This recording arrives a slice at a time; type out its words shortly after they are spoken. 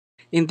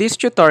In this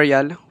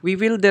tutorial, we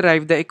will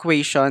derive the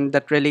equation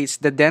that relates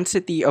the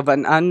density of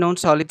an unknown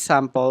solid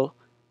sample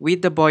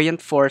with the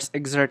buoyant force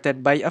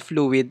exerted by a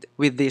fluid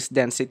with this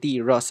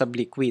density, rho sub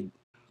liquid.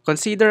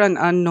 Consider an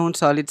unknown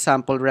solid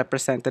sample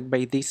represented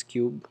by this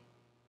cube.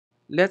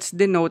 Let's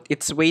denote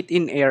its weight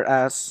in air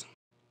as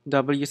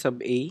W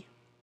sub A.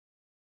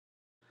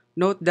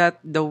 Note that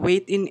the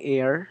weight in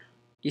air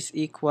is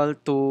equal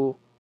to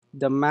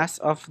the mass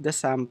of the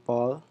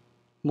sample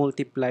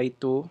multiplied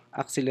to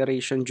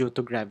acceleration due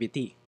to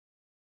gravity.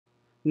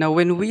 Now,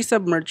 when we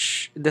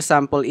submerge the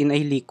sample in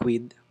a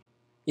liquid,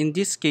 in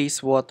this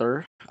case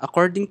water,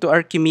 according to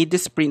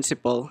Archimedes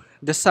Principle,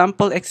 the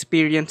sample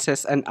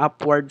experiences an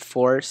upward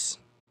force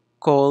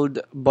called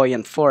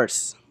buoyant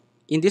force.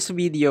 In this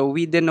video,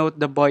 we denote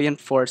the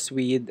buoyant force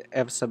with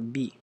F sub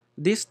B.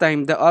 This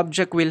time, the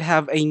object will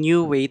have a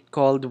new weight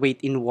called weight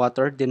in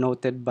water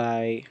denoted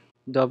by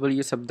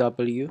W sub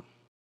W.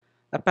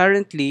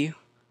 Apparently,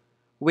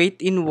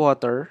 weight in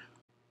water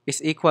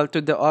is equal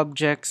to the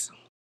object's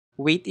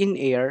weight in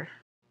air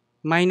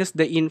minus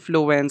the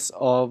influence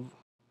of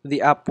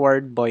the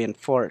upward buoyant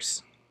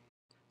force.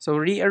 So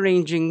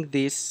rearranging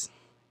this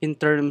in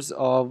terms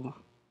of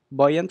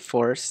buoyant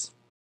force,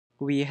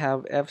 we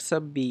have F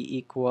sub B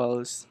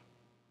equals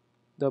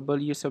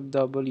W sub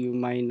W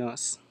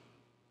minus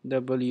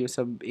W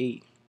sub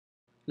A.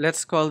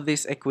 Let's call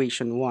this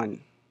equation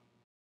 1.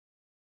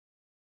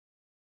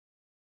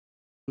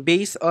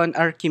 Based on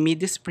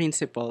Archimedes'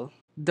 principle,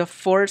 the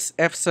force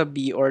F sub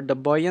B or the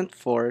buoyant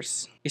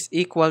force is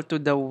equal to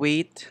the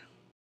weight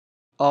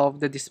of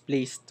the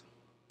displaced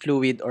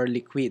fluid or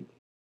liquid.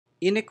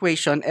 In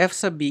equation, F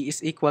sub B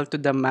is equal to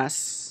the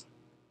mass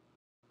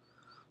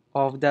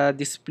of the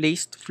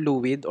displaced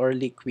fluid or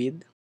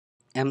liquid,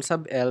 M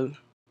sub L,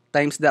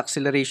 times the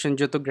acceleration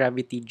due to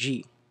gravity,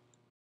 G.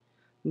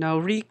 Now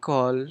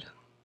recall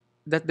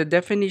that the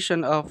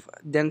definition of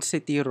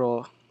density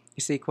rho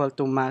is equal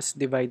to mass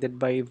divided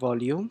by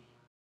volume.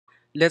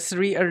 Let's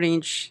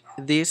rearrange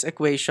this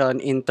equation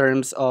in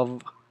terms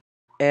of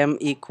M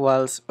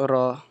equals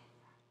rho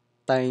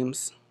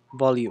times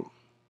volume.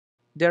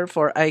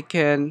 Therefore, I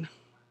can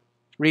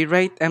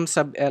rewrite M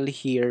sub L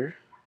here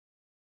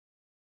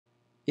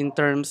in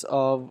terms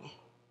of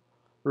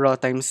rho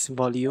times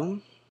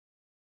volume.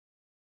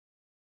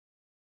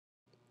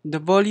 The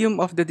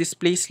volume of the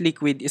displaced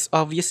liquid is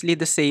obviously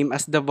the same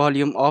as the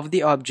volume of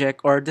the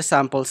object or the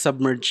sample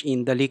submerged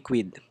in the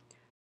liquid.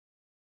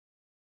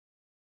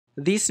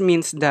 This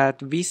means that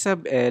V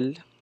sub L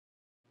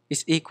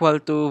is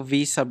equal to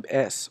V sub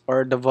S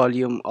or the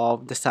volume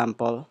of the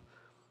sample.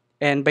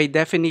 And by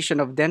definition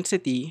of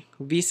density,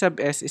 V sub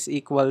S is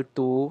equal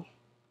to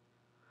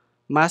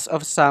mass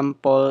of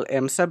sample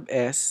M sub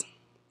S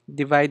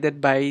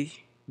divided by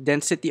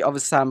density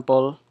of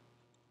sample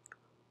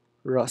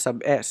rho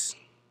sub S.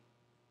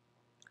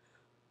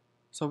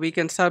 So we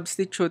can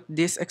substitute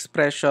this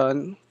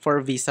expression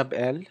for V sub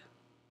L.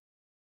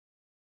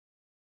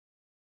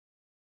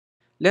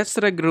 Let's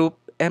regroup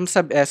M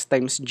sub S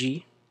times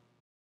G.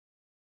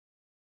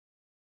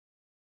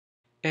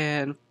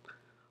 And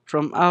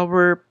from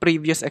our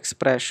previous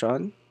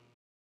expression,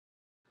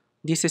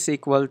 this is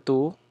equal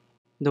to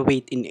the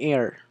weight in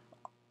air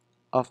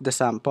of the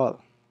sample.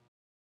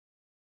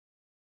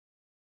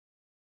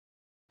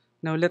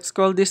 Now let's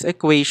call this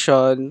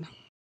equation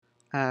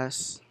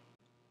as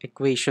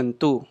equation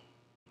 2.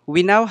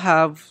 We now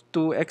have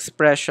two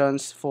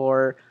expressions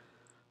for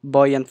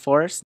buoyant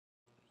force.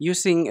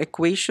 Using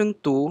equation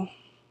 2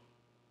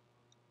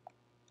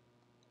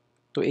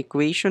 to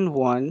equation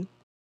 1,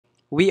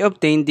 we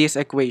obtain this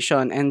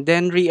equation, and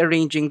then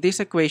rearranging this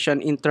equation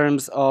in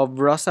terms of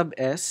rho sub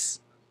S,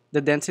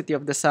 the density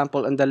of the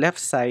sample on the left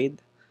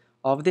side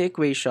of the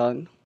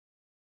equation,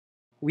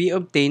 we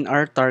obtain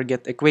our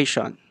target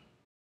equation.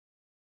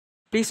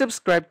 Please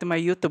subscribe to my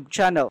YouTube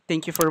channel.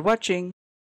 Thank you for watching.